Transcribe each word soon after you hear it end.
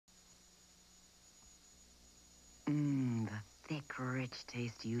thick, rich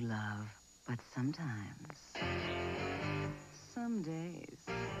taste you love. But sometimes, some days,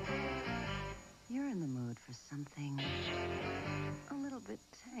 you're in the mood for something a little bit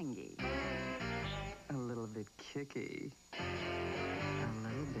tangy, a little bit kicky, a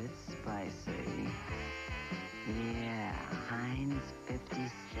little bit spicy. Yeah, Heinz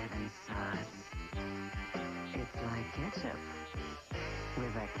 57 sauce. It's like ketchup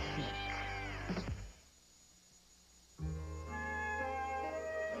with a kick.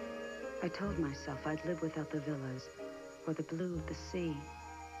 I told myself I'd live without the villas, or the blue of the sea,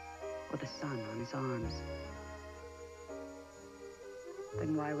 or the sun on his arms.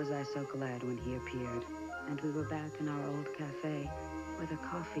 Then why was I so glad when he appeared, and we were back in our old cafe, where the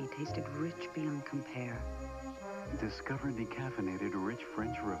coffee tasted rich beyond compare. Discover decaffeinated rich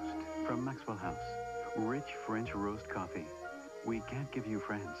French roast from Maxwell House. Rich French roast coffee. We can't give you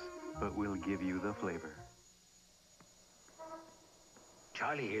France, but we'll give you the flavor.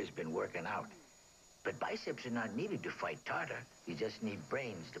 Charlie here's been working out. But biceps are not needed to fight tartar. You just need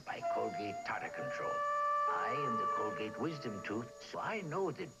brains to buy Colgate Tartar Control. I am the Colgate Wisdom Tooth, so I know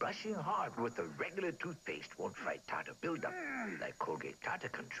that brushing hard with a regular toothpaste won't fight tartar buildup like Colgate Tartar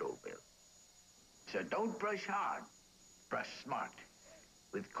Control will. So don't brush hard. Brush smart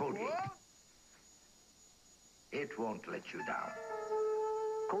with Colgate. What? It won't let you down.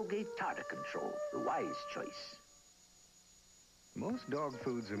 Colgate Tartar Control, the wise choice. Most dog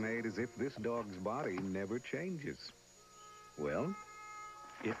foods are made as if this dog's body never changes. Well,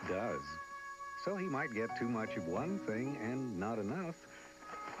 it does. So he might get too much of one thing and not enough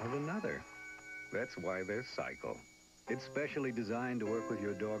of another. That's why there's Cycle. It's specially designed to work with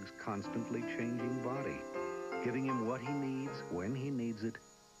your dog's constantly changing body, giving him what he needs when he needs it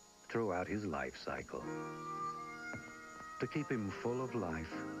throughout his life cycle. To keep him full of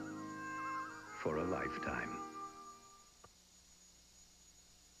life for a lifetime.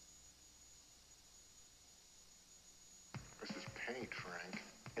 This is paint, Frank.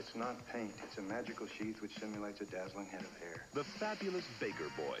 It's not paint. It's a magical sheath which simulates a dazzling head of hair. The fabulous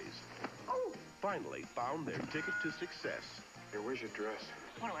Baker Boys finally found their ticket to success. Here, where's your dress?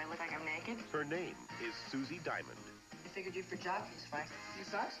 What, do I look like I'm naked? Her name is Susie Diamond. I figured you for jockeys, Frank. You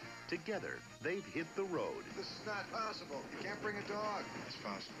socks? Together, they've hit the road. This is not possible. You can't bring a dog. It's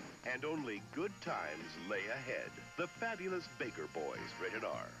possible. And only good times lay ahead. The fabulous Baker Boys, rated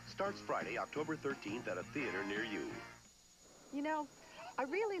R. Starts Friday, October 13th at a theater near you. You know, I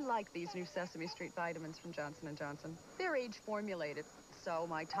really like these new Sesame Street vitamins from Johnson & Johnson. They're age formulated, so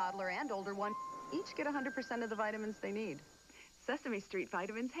my toddler and older one each get 100% of the vitamins they need. Sesame Street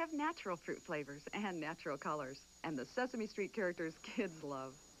vitamins have natural fruit flavors and natural colors, and the Sesame Street characters kids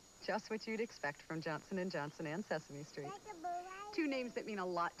love. Just what you'd expect from Johnson & Johnson and Sesame Street. Two names that mean a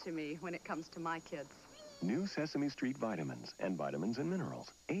lot to me when it comes to my kids. New Sesame Street vitamins and vitamins and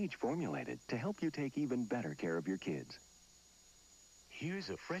minerals, age formulated to help you take even better care of your kids. Here's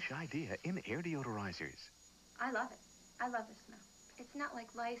a fresh idea in air deodorizers. I love it. I love the smell. It's not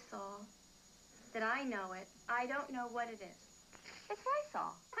like Lysol. That I know it. I don't know what it is. It's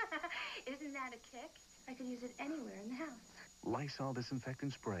Lysol. Isn't that a kick? I could use it anywhere in the house. Lysol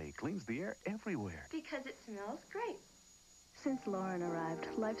disinfectant spray cleans the air everywhere. Because it smells great. Since Lauren arrived,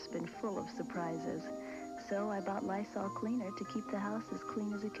 life's been full of surprises. So I bought Lysol Cleaner to keep the house as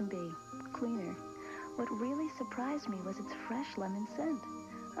clean as it can be. Cleaner. What really surprised me was its fresh lemon scent.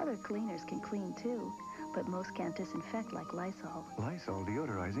 Other cleaners can clean too, but most can't disinfect like Lysol. Lysol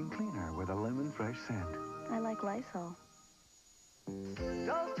deodorizing cleaner with a lemon fresh scent. I like Lysol.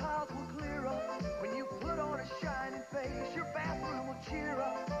 Those tiles will clear up when you put on a shining face. Your bathroom will cheer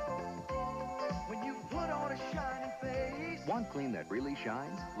up when you put on a shining face. Want clean that really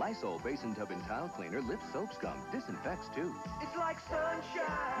shines? Lysol Basin Tub and Tile Cleaner lifts soap scum, disinfects too. It's like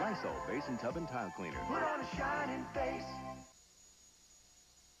sunshine. Lysol Basin Tub and Tile Cleaner. Put on a shining face.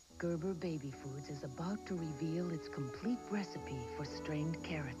 Gerber Baby Foods is about to reveal its complete recipe for strained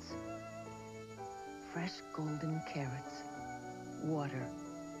carrots. Fresh golden carrots. Water.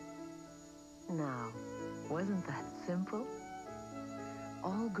 Now, wasn't that simple?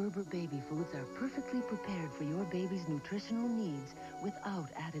 All Gerber baby foods are perfectly prepared for your baby's nutritional needs without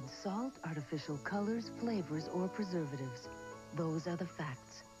added salt, artificial colors, flavors, or preservatives. Those are the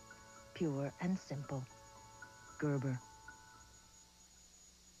facts. Pure and simple. Gerber.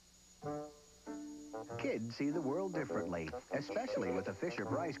 Kids see the world differently, especially with the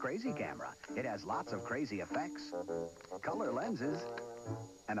Fisher-Price Crazy Camera. It has lots of crazy effects, color lenses,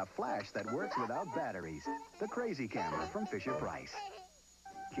 and a flash that works without batteries. The Crazy Camera from Fisher-Price.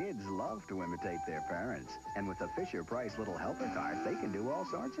 Kids love to imitate their parents, and with the Fisher-Price Little Helper Cart, they can do all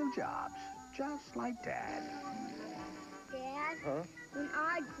sorts of jobs, just like Dad. Dad, Huh? When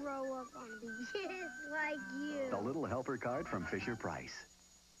I grow up, I'll be just like you. The little helper card from Fisher-Price.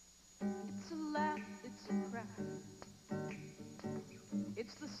 It's a laugh, it's a cry.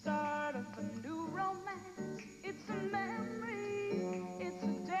 It's the start of a new romance. It's a memory. It's a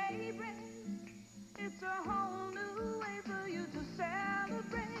daybreak. It's a whole new way for you to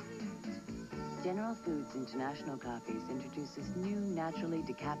celebrate. General Foods International Coffees introduces new naturally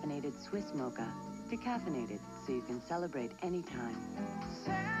decaffeinated Swiss Mocha. Decaffeinated, so you can celebrate anytime.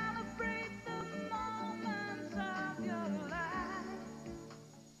 Celebrate the moments of your life.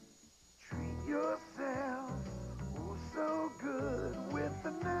 Treat yourself, oh so good, with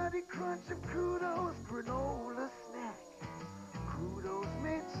the nutty crunch of Kudos granola snack. Kudos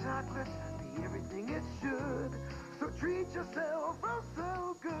made chocolate be everything it should, so treat yourself, oh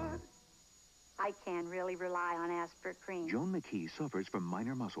so good. I can really rely on Aspercreme. Joan McKee suffers from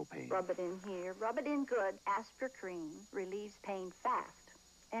minor muscle pain. Rub it in here, rub it in good. Aspercreme relieves pain fast.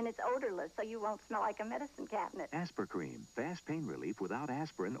 And it's odorless, so you won't smell like a medicine cabinet. Aspercreme, fast pain relief without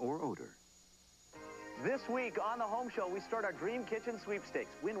aspirin or odor. This week on The Home Show, we start our Dream Kitchen Sweepstakes.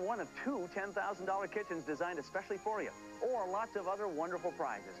 Win one of two $10,000 kitchens designed especially for you, or lots of other wonderful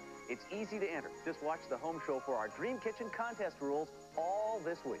prizes. It's easy to enter. Just watch The Home Show for our Dream Kitchen contest rules all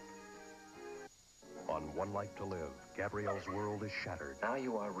this week. On One Life to Live, Gabrielle's world is shattered. Now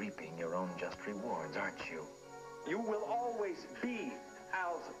you are reaping your own just rewards, aren't you? You will always be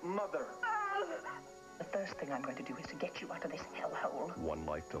Al's mother. The first thing I'm going to do is to get you out of this hellhole. One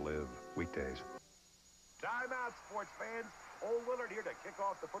Life to Live, weekdays. Time out, sports fans. Old Willard here to kick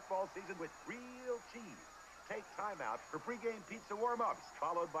off the football season with real cheese. Take time out for pregame pizza warm-ups,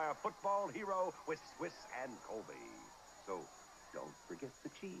 followed by a football hero with Suisse and Colgate. So don't forget the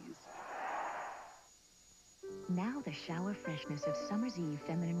cheese. Now the shower freshness of Summer's Eve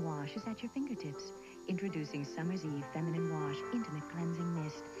Feminine Wash is at your fingertips. Introducing Summer's Eve Feminine Wash Intimate Cleansing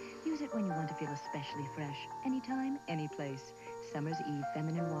Mist. Use it when you want to feel especially fresh. Anytime, any place. Summer's Eve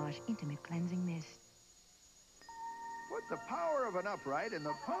Feminine Wash Intimate Cleansing Mist. Put the power of an upright in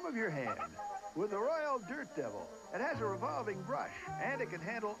the palm of your hand with the Royal Dirt Devil. It has a revolving brush, and it can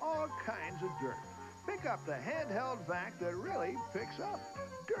handle all kinds of dirt. Pick up the handheld vac that really picks up.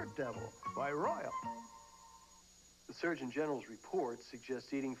 Dirt Devil by Royal. The Surgeon General's report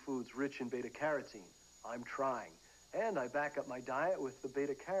suggests eating foods rich in beta-carotene. I'm trying. And I back up my diet with the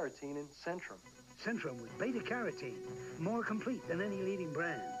beta-carotene in Centrum. Centrum with beta-carotene. More complete than any leading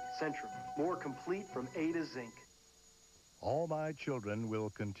brand. Centrum. More complete from A to zinc. All My Children will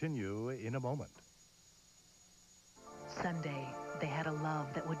continue in a moment. Sunday, they had a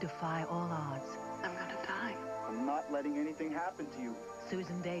love that would defy all odds. I'm gonna die. I'm not letting anything happen to you.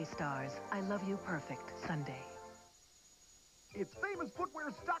 Susan Day stars I Love You Perfect, Sunday. It's Famous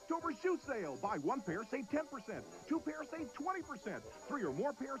Footwear's October shoe sale. Buy one pair, save 10%. Two pairs, save 20%. Three or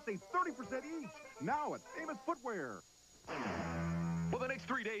more pairs, save 30% each. Now at Famous Footwear. For the next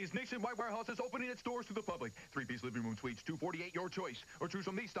 3 days, Nationwide Warehouse is opening its doors to the public. Three-piece living room suites, $248, your choice. Or choose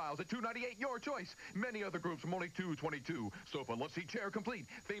from these styles at $298, your choice. Many other groups from only $222. Sofa, love seat, chair, complete.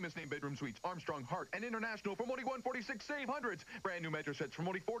 Famous name bedroom suites, Armstrong, Hart, and International from only $146, save hundreds. Brand new mattress sets from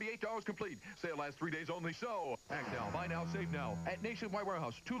only $48 complete. Sale lasts 3 days only, so act now, buy now, save now. At Nationwide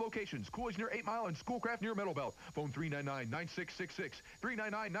Warehouse, 2 locations, Coolidge near 8 Mile and Schoolcraft near Meadowbelt. Phone 399-9666.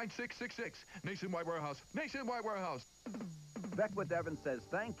 399-9666. Nationwide Warehouse. Nationwide Warehouse. Beckwith Evans says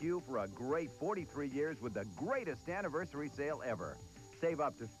thank you for a great 43 years with the greatest anniversary sale ever. Save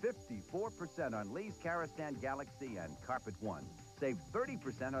up to 54% on Lee's Karastan Galaxy and Carpet One. Save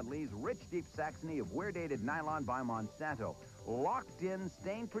 30% on Lee's Rich Deep Saxony of wear-dated nylon by Monsanto. Locked-in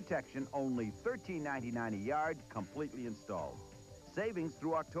stain protection, only $13.99 a yard, completely installed. Savings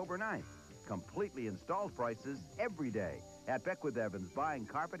through October 9th. Completely installed prices every day. At Beckwith Evans, buying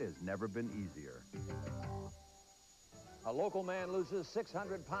carpet has never been easier. A local man loses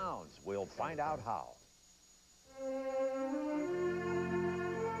 600 pounds. We'll find out how.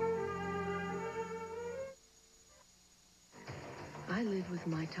 I live with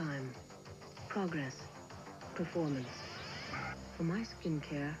my time. Progress. Performance. For my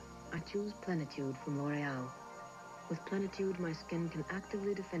skincare, I choose Plenitude from Loreal. With Plenitude, my skin can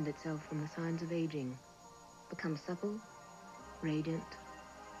actively defend itself from the signs of aging. Become supple, radiant,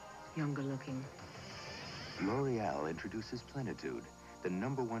 younger looking. L'Oreal introduces Plenitude, the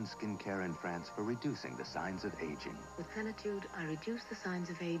 #1 skincare in France for reducing the signs of aging. With Plenitude, I reduce the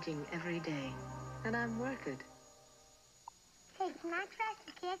signs of aging every day. And I'm worth it. Hey, can I try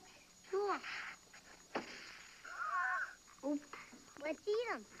some kicks? Sure. Oops. Let's eat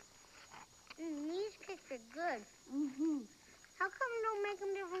them. These kicks are good. How come you don't make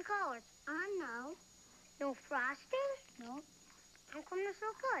them different colors? I know. No frosting? No. How come they're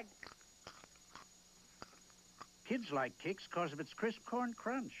so good? Kids like Kix because of its crisp corn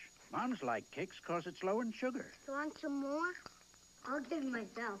crunch. Moms like Kix because it's low in sugar. You want some more? I'll give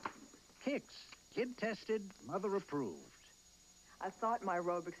myself. Kix, kid-tested, mother-approved. I thought my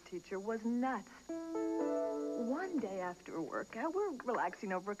aerobics teacher was nuts. One day after work, we're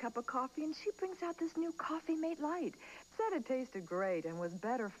relaxing over a cup of coffee, and she brings out this new Coffee Mate Lite. Said it tasted great and was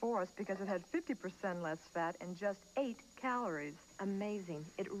better for us because it had 50% less fat and just 8 calories. Amazing.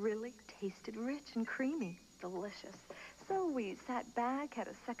 It really tasted rich and creamy. Delicious. So we sat back, had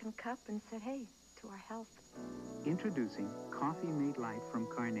a second cup, and said, hey, to our health. Introducing Coffee Mate Lite from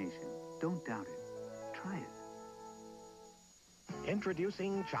Carnation. Don't doubt it. Try it.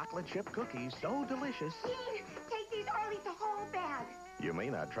 Introducing chocolate chip cookies so delicious. Dean, take these or I'll eat the whole bag. You may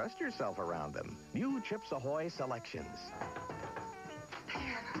not trust yourself around them. New Chips Ahoy selections.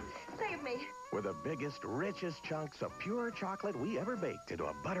 Save me. With the biggest, richest chunks of pure chocolate we ever baked into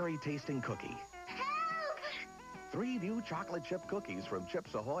a buttery tasting cookie. Help! 3 new chocolate chip cookies from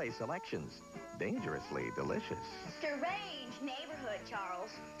Chips Ahoy selections. Dangerously delicious. Strange neighborhood, Charles.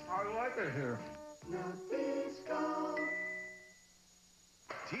 I like it here.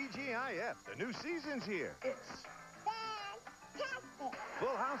 TGIF, the new season's here. It's fantastic.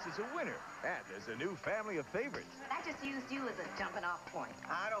 Full House is a winner, and there's a new family of favorites. I just used you as a jumping off point.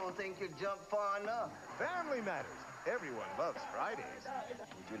 I don't think you jumped far enough. Family matters. Everyone loves Fridays.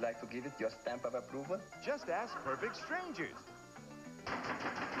 Would you like to give it your stamp of approval? Just ask Perfect Strangers.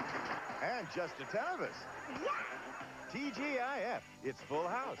 And just the 10 of us. Yeah! TGIF, it's Full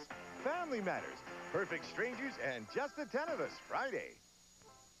House. Family matters. Perfect Strangers and just the 10 of us Friday.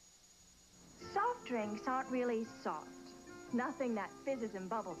 Soft drinks aren't really soft. Nothing that fizzes and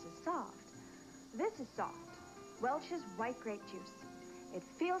bubbles is soft. This is soft. Welch's white grape juice. It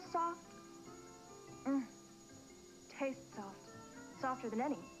feels soft. Tastes soft. Softer than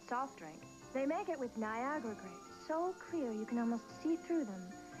any soft drink. They make it with Niagara grapes. So clear you can almost see through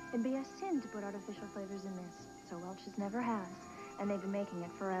them. It'd be a sin to put artificial flavors in this. So Welch's never has. And they've been making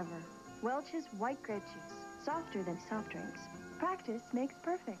it forever. Welch's white grape juice. Softer than soft drinks. Practice makes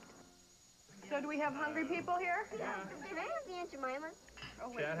perfect. So do we have hungry people here? Yeah. Can I have the Aunt Jemima? Oh,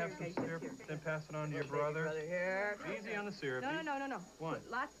 wait, Chad, have some syrup, then pass it on to your brother. Here. Easy on the syrup. No. One. Put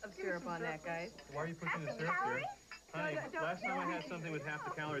lots of syrup on that, guys. Why are you pushing the syrup here? Honey, last time I had something with half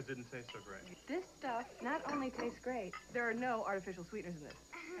the calories didn't taste so great. This stuff not only tastes great, there are no artificial sweeteners in this.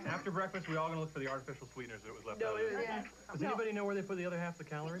 After breakfast, we're all going to look for the artificial sweeteners that was left out of it. Yeah. Does anybody know where they put the other half of the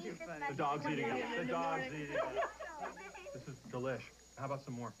calories? The dog's eating it. The dog's eating it. This is delish. How about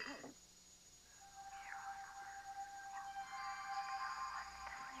some more?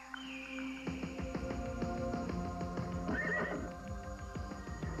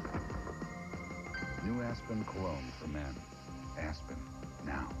 New Aspen Cologne for men. Aspen,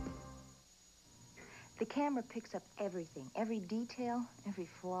 now. The camera picks up everything, every detail, every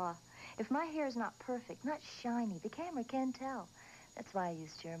flaw. If my hair is not perfect, not shiny, the camera can tell. That's why I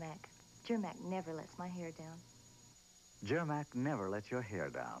use Germac. Germac never lets my hair down. Germac never lets your hair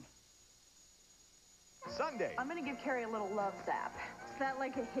down. Sunday. I'm going to give Carrie a little love zap. Is that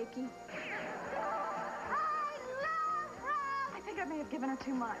like a hickey? I think I may have given her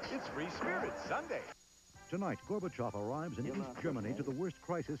too much. It's Free Spirit Sunday. Tonight, Gorbachev arrives in East Germany to the worst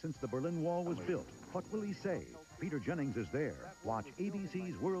crisis since the Berlin Wall was built. What will he say? Peter Jennings is there. Watch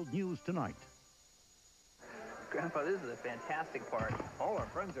ABC's World News tonight. Grandpa, this is a fantastic part. All our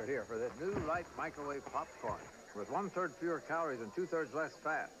friends are here for that new Lite microwave popcorn with 1/3 fewer calories and 2/3 less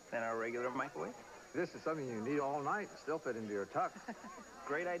fat. Than our regular microwave? This is something you need all night and still fit into your tux.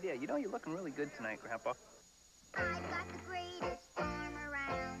 Great idea. You know, you're looking really good tonight, Grandpa. I've got the greatest farm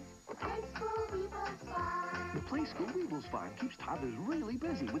around. Play School Weebles Farm. The Play School Weebles Farm keeps toddlers really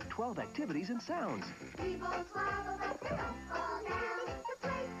busy with 12 activities and sounds. Weebles wobble but they don't fall down. The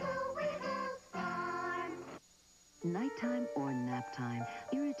Play School Weebles Farm. Nighttime or nap time,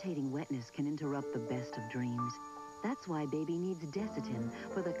 irritating wetness can interrupt the best of dreams. That's why baby needs Desitin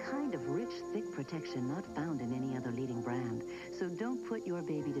for the kind of rich, thick protection not found in any other leading brand. So don't put your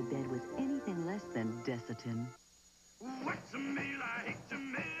baby to bed with anything less than Desitin. What's a meal I hate to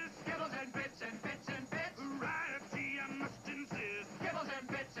miss? Kibbles and bits and bits and bits. Variety I must insist. Kibbles and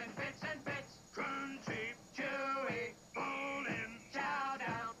bits and bits and bits. Crunchy, chewy, full in, chow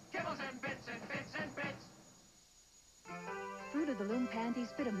down. Kibbles and bits and bits and bits. Fruit of the Loom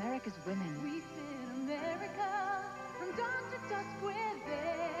panties fit America's women. We fit America. From dawn to dusk we're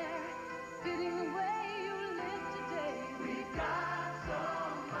there. Fitting the way you live today. We've got so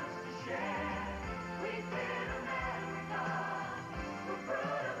much to share. We fit America. We're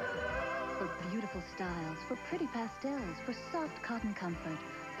proud of the Loom. For beautiful colorful styles, for pretty pastels, for soft cotton comfort.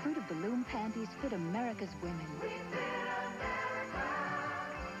 Fruit of the Loom panties fit America's women.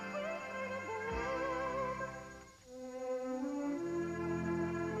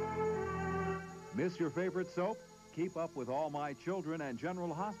 Miss your favorite soap? Keep up with All My Children and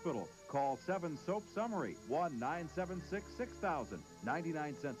General Hospital. Call 7 Soap Summary, 1-976-6000,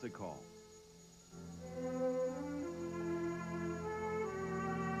 99 cents a call.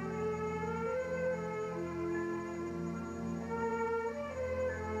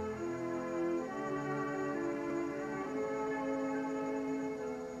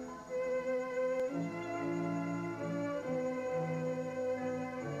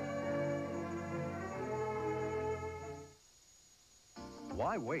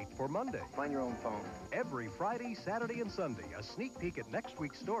 Why wait for Monday? Find your own phone. Every Friday, Saturday, and Sunday, a sneak peek at next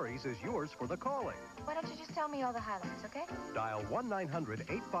week's stories is yours for the calling. Why don't you just tell me all the highlights, okay? Dial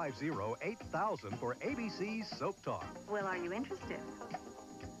 1-900-850-8000 for ABC's Soap Talk. Well, are you interested?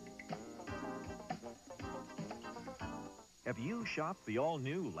 Have you shopped the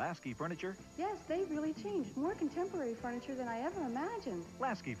all-new Lasky furniture? Yes, they've really changed. More contemporary furniture than I ever imagined.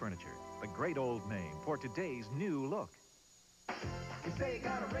 Lasky Furniture, the great old name for today's new look. You say you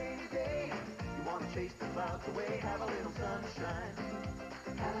got a rainy day, you want to chase the clouds away, have a little sunshine.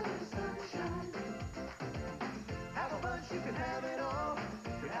 Have a little sunshine. Have a bunch, you can have it all.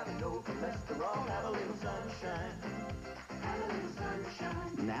 You're having no cholesterol, have a little sunshine. Have a little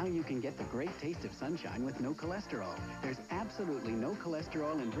sunshine. Now you can get the great taste of sunshine with no cholesterol. There's absolutely no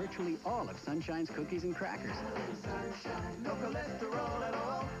cholesterol in virtually all of Sunshine's cookies and crackers. Have a little sunshine, no cholesterol at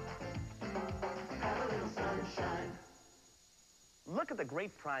all. Have a little sunshine. Look at the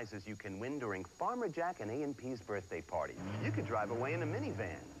great prizes you can win during Farmer Jack and A&P's birthday party. You could drive away in a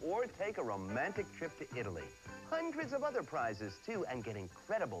minivan or take a romantic trip to Italy. Hundreds of other prizes, too, and get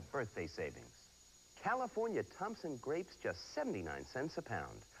incredible birthday savings. California Thompson grapes, just 79 cents a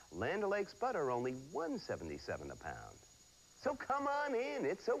pound. Land O'Lakes butter, only $1.77 a pound. So come on in.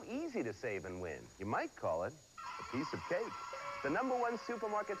 It's so easy to save and win. You might call it a piece of cake. The #1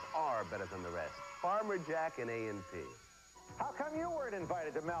 supermarkets are better than the rest. Farmer Jack and A&P. How come you weren't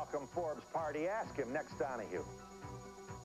invited to Malcolm Forbes' party? Ask him next, Donahue.